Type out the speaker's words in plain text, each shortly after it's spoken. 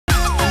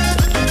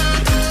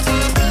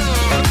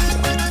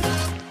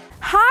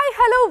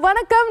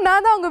வணக்கம்.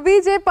 நான் தான் உங்க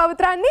விஜய்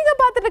பவித்ரா. நீங்க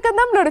பார்த்துட்டு இருக்க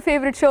நம்மளோட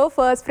favourite show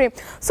first frame.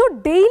 So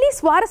daily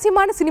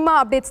சுவாரஸ்யமான சினிமா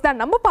அப்டேட்ஸ்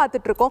தான் நம்ம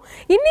பார்த்துட்டு இருக்கோம்.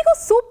 இன்னைக்கும்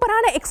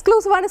சூப்பரான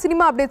எக்ஸ்க்ளூசிவான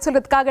சினிமா அப்டேட்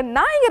சொல்றதுக்காக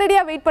நான் இங்க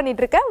ரெடியா வெயிட்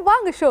பண்ணிட்டு இருக்கேன்.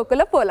 வாங்க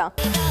ஷோக்குள்ள போலாம்.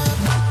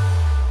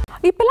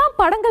 இப்பெல்லாம்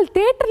படங்கள்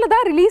தியேட்டர்ல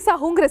தான் ரிலீஸ்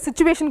ஆகுங்கிற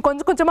சிச்சுவேஷன்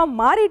கொஞ்சம் கொஞ்சமா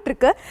மாறிட்டு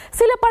இருக்கு.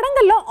 சில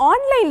படங்கள்ல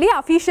ஆன்லைன்லயே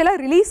அஃபிஷியலா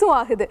ரிலீஸும்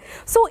ஆகுது.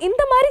 ஸோ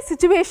இந்த மாதிரி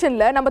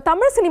சிச்சுவேஷன்ல நம்ம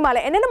தமிழ்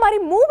சினிமால என்னென்ன மாதிரி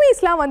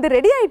மூவிஸ்லாம் வந்து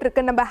ரெடி ஆயிட்டு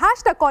இருக்கு நம்ம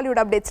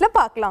 #காலிவுட் அப்டேட்ஸ்ல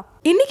பார்க்கலாம்.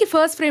 இன்னைக்கு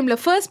ஃபர்ஸ்ட் ஃப்ரேம்ல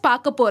ஃபர்ஸ்ட்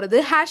பார்க்க போறது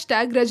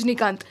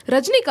 #ரஜினிகாந்த்.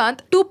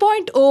 ரஜினிகாந்த்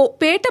 2.0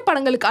 பேட்ட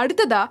படங்களுக்கு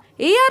அடுத்ததா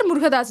ஏஆர்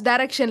முருகதாஸ்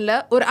டைரக்ஷன்ல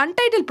ஒரு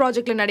அன்டைட்டில்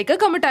ப்ராஜெக்ட்ல நடிக்க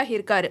commit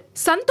ஆகியிருக்காரு.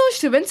 Santhosh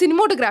Sivan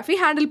cinematography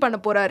handle பண்ண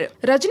போறாரு.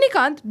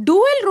 ரஜினிகாந்த்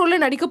டூவல் ரோல்ல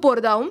நடிக்க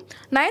போறதாவும்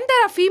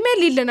நயன்தாரா ஃபீமேல்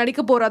லீட்ல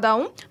நடிக்க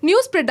போறதாவும்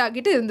நியூஸ் ஸ்ப்ரெட்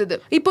ஆகிட்டு இருந்தது.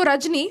 இப்போ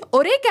ரஜினி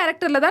ஒரே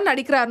கேரக்டர்ல தான்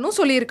நடிக்கிறாருன்னு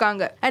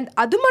சொல்லியிருக்காங்க. அண்ட்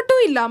அது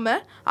மட்டும் இல்லாம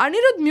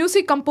அனிருத்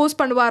மியூசிக் கம்போஸ்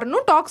பண்ணுவாருன்னு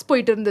டாக்ஸ்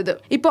போயிட்டு இருந்தது.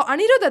 இப்போ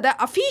அனிருத் அதை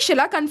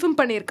அஃபீஷியலா கன்ஃபார்ம்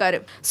பண்ணியிருக்காரு.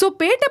 ஸோ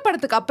பேட்ட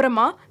படத்துக்கு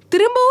அப்புறமா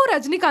திரும்பவும்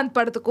ரஜினிகாந்த்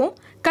படத்துக்கும்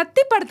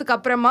கத்தி படத்துக்கு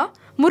அப்புறமா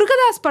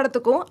முருகதாஸ்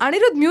படத்துக்கும்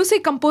அனிருத்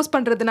மியூசிக் கம்போஸ்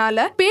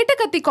பண்றதுனால பேட்ட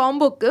கத்தி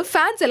காம்போக்கு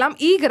ஃபேன்ஸ் எல்லாம்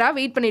ஈகரா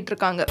வெயிட் பண்ணிட்டு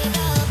இருக்காங்க.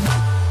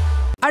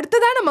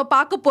 அடுத்ததா நம்ம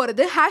பார்க்க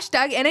போறது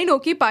என்னை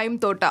நோக்கி பாயும்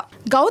தோட்டா.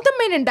 கௌதம்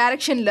மேனன்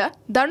டைரக்ஷன்ல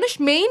தனுஷ்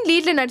மெயின்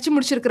லீட்ல நடிச்சு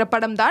முடிச்சிருக்கிற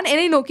படம் தான்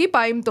என்னை நோக்கி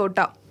பாயும்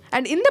தோட்டா.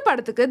 அண்ட் இந்த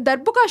படத்துக்கு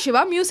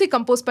தர்புகாசிவா மியூசிக்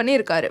கம்போஸ் பண்ணி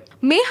இருக்காரு.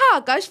 மேகா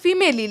ஆகாஷ்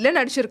ஃபீமேல் லீட்ல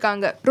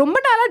நடிச்சிருக்காங்க. ரொம்ப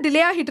நாளா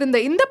டிலே ஆகிட்டு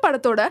இருந்த இந்த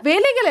படத்தோட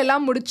வேலைகள்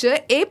எல்லாம் முடிச்சு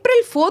April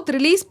 4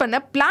 ரிலீஸ்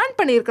பண்ண பிளான்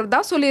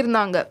பண்ணியிருக்கிறதா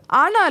சொல்லியிருந்தாங்க.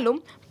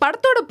 ஆனாலும்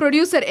படத்தோட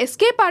ப்ரொடியூசர்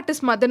எஸ்கேப்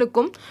ஆர்டிஸ்ட்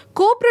மதனுக்கும்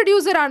கோ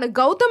ப்ரொடியூசரான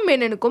கௌதம்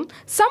மேனனுக்கும்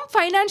சம்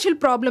ஃபைனான்ஷியல்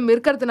ப்ராப்ளம்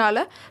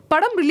இருக்கிறதுனால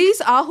படம்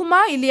ரிலீஸ்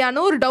ஆகுமா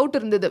இல்லையானோ ஒரு டவுட்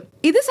இருந்தது.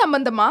 இது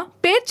சம்பந்தமா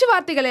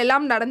பேச்சுவார்த்தைகள்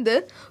எல்லாம் நடந்து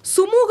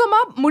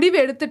சுமூகமா முடிவு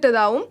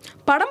எடுத்துட்டதாகவும்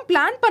படம்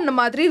பிளான் பண்ண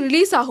மாதிரி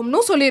ரிலீஸ்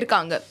ஆகும்னு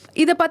சொல்லியிருக்காங்க.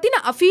 இதை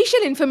பத்தின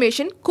அஃபீஷியல்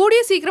இன்ஃபர்மேஷன்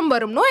கூடிய சீக்கிரம்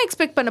வரும்னு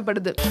எக்ஸ்பெக்ட்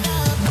பண்ணப்படுது.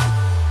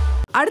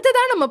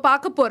 அடுத்ததா நம்ம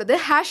பார்க்க போறது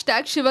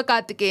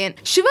 #சிவகார்த்திகேயன்.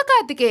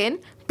 சிவகார்த்திகேயன்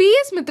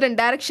PS மித்ரன்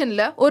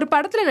டைரக்ஷன்ல ஒரு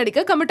படத்துல நடிக்க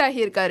கமிட்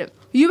ஆகியிருக்காரு.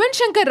 யுவன்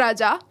சங்கர்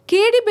ராஜா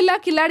கேடி பில்லா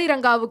கில்லாடி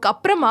ரங்காவுக்கு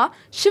அப்புறமா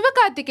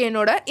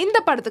சிவகார்த்திகேயனோட இந்த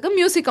படத்துக்கு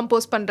மியூசிக்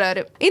கம்போஸ்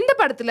பண்றாரு. இந்த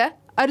படத்துல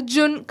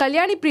அர்ஜுன்,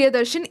 கல்யாணி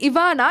பிரியதர்ஷன்,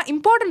 இவானா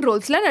இம்பார்ட்டன்ட்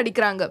ரோல்ஸ்ல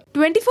நடிக்கிறாங்க.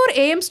 24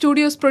 AM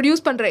ஸ்டுடியோஸ்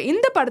ப்ரொடியூஸ் பண்ற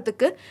இந்த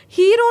படத்துக்கு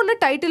ஹீரோன்னு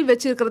டைட்டில்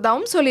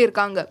வச்சிருக்கிறதாவும்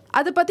சொல்லியிருக்காங்க.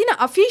 அதை பத்தின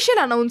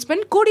அஃபீஷியல்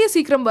அனௌன்ஸ்மெண்ட் கூடிய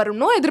சீக்கிரம்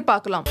வரும்னு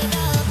எதிர்பார்க்கலாம்.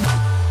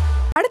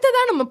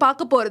 அடுத்ததா நம்ம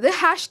பார்க்க போறது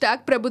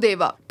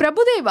 #பிரபுதேவா.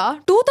 பிரபுதேவா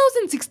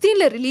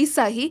 2016ல ரிலீஸ்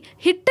ஆகி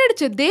ஹிட்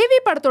அடிச்ச தேவி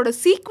படத்தோட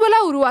சீக்வலா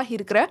உருவாகி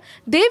இருக்கிற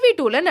தேவி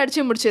 2ல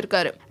நடிச்சு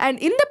முடிச்சிருக்காரு. அண்ட்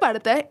இந்த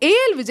படத்தை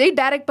AL விஜய்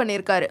டைரக்ட்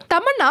பண்ணியிருக்காரு.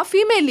 தமன்னா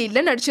ஃபீமேல்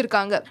லீட்ல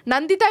நடிச்சிருக்காங்க.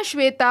 நந்திதா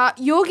ஸ்வேதா,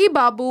 யோகி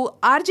பாபு,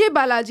 RJ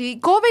பாலாஜி,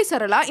 கோவை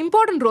சரளா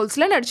இம்பார்ட்டன்ட்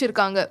ரோல்ஸ்ல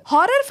நடிச்சிருக்காங்க.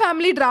 ஹாரர்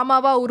ஃபேமிலி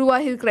டிராமாவா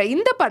உருவாகி இருக்கிற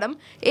இந்த படம்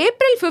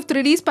April 5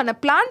 ரிலீஸ் பண்ண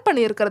பிளான்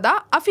பண்ணியிருக்கிறதா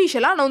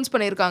அஃபீஷியலா அனௌன்ஸ்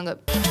பண்ணியிருக்காங்க.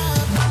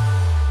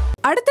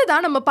 அடுத்ததா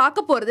நம்ம பார்க்க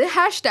போறது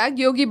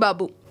 #யோகி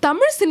பாபு.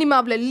 தமிழ்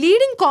சினிமாவில்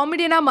லீடிங்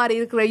காமெடியனா மாறி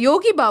இருக்கிற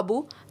யோகி பாபு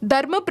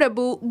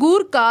தர்மபிரபு,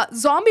 கூர்கா,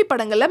 ஜாம்பி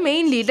படங்கள்ல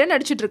மெயின் லீட்ல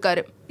நடிச்சிட்டு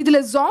இருக்காரு. இதுல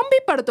ஜாம்பி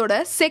படத்தோட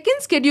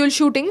செகண்ட் ஸ்கெடியூல்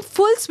ஷூட்டிங்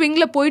ஃபுல்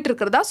ஸ்விங்ல போயிட்டு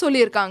இருக்கிறதா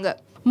சொல்லியிருக்காங்க.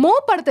 மோ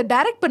படத்தை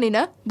டைரக்ட்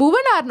பண்ணின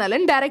புவன்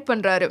ஆர்னலன் டைரக்ட்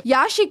பண்றாரு.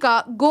 யாஷிகா,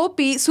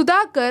 கோபி,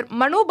 சுதாகர்,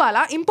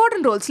 மனோபாலா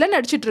இம்பார்ட்டன்ட் ரோல்ஸ்ல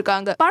நடிச்சிட்டு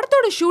இருக்காங்க.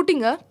 படத்தோட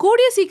ஷூட்டிங்க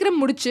கூடிய சீக்கிரம்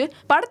முடிச்சு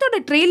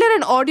படத்தோட ட்ரெய்லர்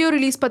அண்ட் ஆடியோ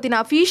ரிலீஸ் பத்தின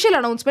அஃபீஷியல்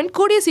அனௌன்ஸ்மெண்ட்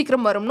கூடிய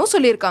சீக்கிரம் வரும்னு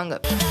சொல்லியிருக்காங்க.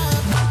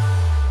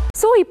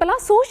 ஸோ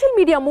இப்போலாம் சோஷியல்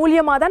மீடியா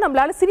மூலியமாக தான்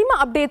நம்மளால சினிமா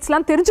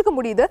அப்டேட்ஸ்லாம் தெரிஞ்சுக்க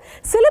முடியுது.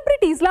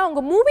 செலிபிரிட்டிஸ்லாம்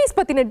அவங்க மூவிஸ்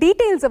பற்றின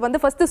டீட்டெயில்ஸை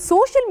வந்து ஃபஸ்ட்டு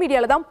சோஷியல்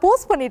மீடியாவில் தான்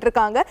போஸ்ட் பண்ணிட்டு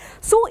இருக்காங்க.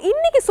 ஸோ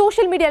இன்னைக்கு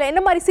சோஷியல் மீடியாவில்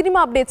என்ன மாதிரி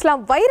சினிமா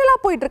அப்டேட்ஸ்லாம்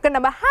வைரலாக போயிட்டு இருக்கு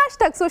நம்ம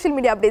சோஷியல்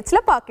மீடியா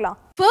அப்டேட்ஸில் பார்க்கலாம்.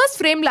 ஃபர்ஸ்ட்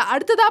ஃப்ரேம்ல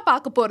அடுத்ததா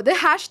பார்க்க போறது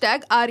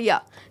 #ஆர்யா.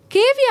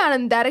 KV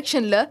ஆனந்த்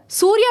டைரக்ஷன்ல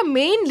சூர்யா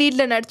மெயின்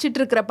லீட்ல நடிச்சிட்டு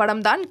இருக்கிற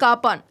படம் தான்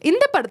காப்பான்.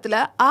 இந்த படத்துல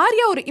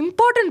ஆர்யா ஒரு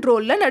இம்பார்ட்டன்ட்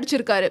ரோல்ல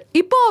நடிச்சிருக்காரு.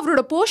 இப்போ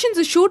அவரோட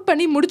போர்ஷன்ஸ் ஷூட்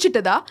பண்ணி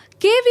முடிச்சிட்டதா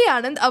KV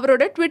ஆனந்த்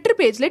அவரோட ட்விட்டர்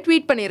பேஜ்ல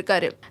ட்வீட்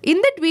பண்ணியிருக்காரு.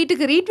 இந்த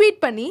ட்வீட்டுக்கு ரீட்வீட்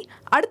பண்ணி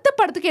அடுத்த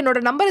படத்துக்கு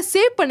என்னோட நம்பரை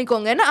சேவ்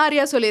பண்ணிக்கோங்கன்னு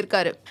ஆர்யா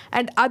சொல்லியிருக்காரு.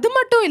 அண்ட் அது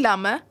மட்டும்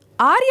இல்லாம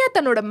ஆர்யா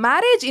தன்னோட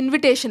மேரேஜ்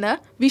இன்விடேஷனை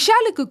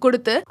விஷாலுக்கு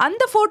கொடுத்து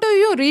அந்த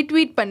போட்டோவையும்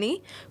ரீட்வீட் பண்ணி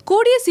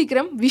கூடிய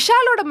சீக்கிரம்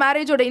விஷாலோட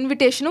மேரேஜோட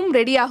இன்விடேஷனும்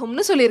ரெடி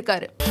ஆகும்னு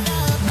சொல்லியிருக்காரு.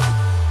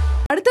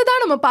 அடுத்ததா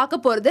நம்ம பார்க்க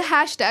போறது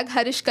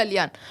 #ஹரிஷ்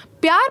கல்யாண்.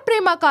 பியார்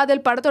பிரேமா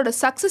காதல் படத்தோட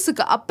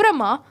சக்சஸுக்கு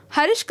அப்புறமா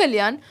ஹரிஷ்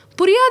கல்யாண்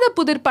புரியாத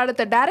புதிர்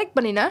படத்தை டைரக்ட்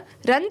பண்ணின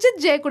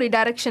ரஞ்சித் ஜெயக்குடி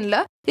டைரக்ஷன்ல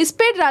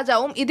இஸ்பேட்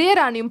ராஜாவும்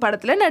இதயராணியும்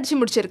படத்துல நடிச்சு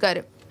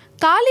முடிச்சிருக்காரு.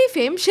 காலி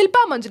ஃபேம்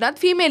ஷில்பா மஞ்சுநாத்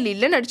ஃபீமேல்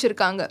லீட்ல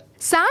நடிச்சிருக்காங்க.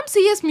 சாம்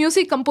CS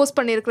மியூசிக் கம்போஸ்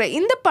பண்ணியிருக்கிற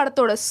இந்த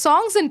படத்தோட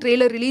சாங்ஸ் அண்ட்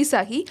ட்ரெய்லர் ரிலீஸ்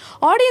ஆகி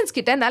ஆடியன்ஸ்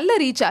கிட்ட நல்ல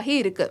ரீச் ஆகி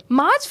இருக்கு.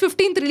 March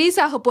 15 ரிலீஸ்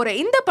ஆக போற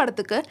இந்த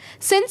படத்துக்கு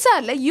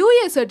சென்சார்ல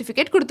UA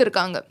சர்டிபிகேட்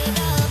கொடுத்திருக்காங்க.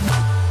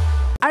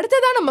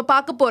 அடுத்ததா நம்ம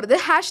பார்க்க போறது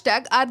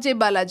 #RJ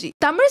பாலாஜி.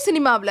 தமிழ்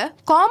சினிமாவில்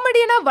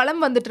காமெடியனா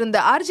வலம் வந்துட்டு இருந்த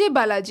RJ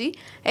பாலாஜி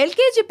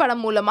LKG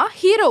படம் மூலமா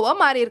ஹீரோவா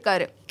மாறி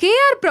இருக்காரு.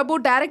 KR பிரபு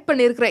டைரக்ட்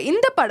பண்ணியிருக்கிற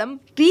இந்த படம்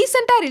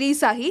ரீசெண்டா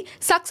ரிலீஸ் ஆகி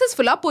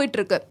சக்சஸ்ஃபுல்லா போயிட்டு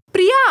இருக்கு.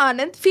 பிரியா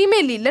ஆனந்த்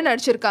ஃபீமேல் லீட்ல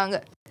நடிச்சிருக்காங்க.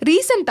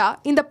 ரீசெண்டா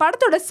இந்த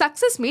படத்தோட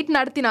சக்சஸ் மீட்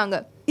நடத்தினாங்க.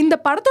 இந்த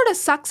படத்தோட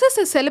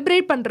சக்சஸை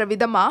செலிப்ரேட் பண்ற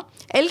விதமா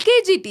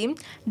LKG team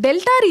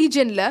delta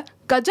ரீஜன்ல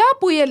Gaja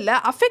புயல்ல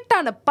affect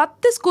ஆன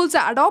 10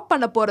 ஸ்கூல்ஸை அடாப்ட்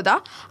பண்ண போறதா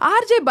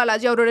ஆர்ஜே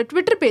பாலாஜி அவரோட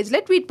ட்விட்டர் பேஜ்ல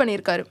ட்வீட்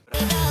பண்ணியிருக்காரு.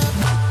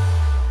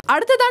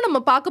 அடுத்ததான்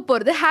நம்ம பார்க்க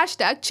போகிறது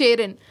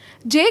 #சேரன்.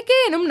 ஜேகே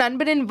எனும்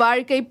நண்பனின்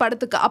வாழ்க்கை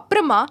படத்துக்கு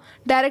அப்புறமா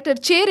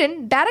டைரக்டர் சேரன்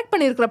டைரக்ட்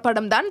பண்ணியிருக்கிற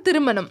படம் தான்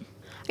திருமணம்.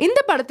 இந்த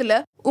படத்தில்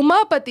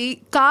உமாபதி,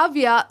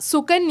 காவ்யா,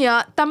 சுகன்யா,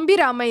 தம்பி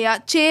ராமையா,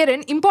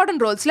 சேரன்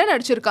இம்பார்ட்டன்ட் ரோல்ஸ்ல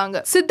நடிச்சிருக்காங்க.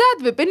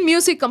 சித்தார்த் விபின்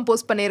மியூசிக்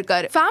கம்போஸ்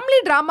பண்ணியிருக்காரு. ஃபேமிலி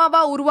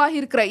டிராமாவா உருவாகி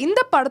இருக்கிற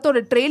இந்த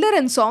படத்தோட trailer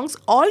and songs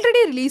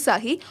already release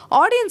ஆகி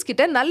ஆடியன்ஸ்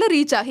கிட்ட நல்ல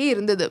ரீச் ஆகி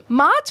இருந்தது.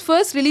 மார்ச்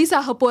 1 ரிலீஸ்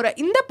ஆக போற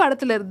இந்த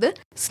படத்துல இருந்து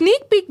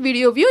ஸ்னீக் பீக்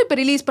வீடியோவையும் இப்போ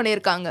ரிலீஸ்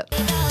பண்ணியிருக்காங்க.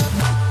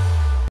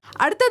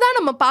 அடுத்ததான்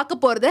நம்ம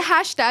பார்க்க போகிறது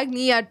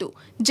 #Nia2.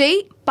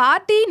 ஜெய்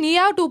பார்ட்டி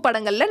Nia 2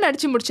 படங்கள்ல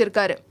நடிச்சு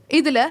முடிச்சிருக்காரு.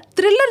 இதுல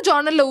த்ரில்லர்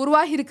ஜானர்ல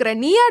உருவாகி இருக்கிற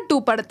Nia 2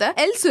 படத்தை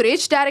எல்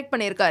சுரேஷ் டைரக்ட்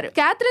பண்ணியிருக்காரு.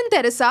 Catherine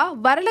Teresa,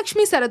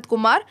 Varalakshmi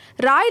Sarathkumar,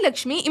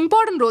 Raai Laxmi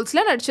important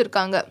ரோல்ஸ்ல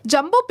நடிச்சிருக்காங்க.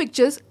 ஜம்போ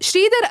பிக்சர்ஸ்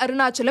ஸ்ரீதர்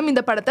அருணாச்சலம்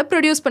இந்த படத்தை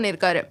ப்ரொடியூஸ்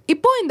பண்ணியிருக்காரு.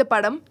 இப்போ இந்த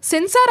படம்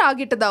சென்சார்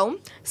ஆகிட்டதாவும்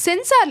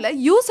சென்சார்ல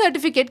யூ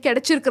சர்டிபிகேட்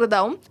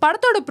கிடைச்சிருக்கிறதாவும்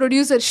படத்தோட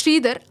ப்ரொடியூசர்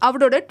ஸ்ரீதர்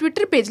அவரோட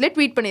ட்விட்டர் பேஜ்ல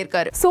ட்வீட்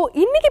பண்ணியிருக்காரு. ஸோ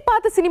இன்னைக்கு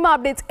பார்த்த சினிமா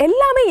அப்டேட்ஸ்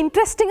எல்லாமே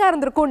இன்ட்ரெஸ்டிங்கா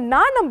இருந்திருக்கும்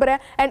நான்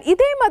நம்புறேன். அண்ட்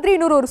இதே மாதிரி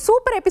இன்னொரு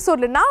சூப்பர்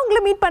எபிசோட்ல நான் உங்களை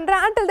மீட்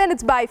பண்றேன். Until then,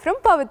 it's bye from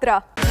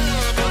Pavitra.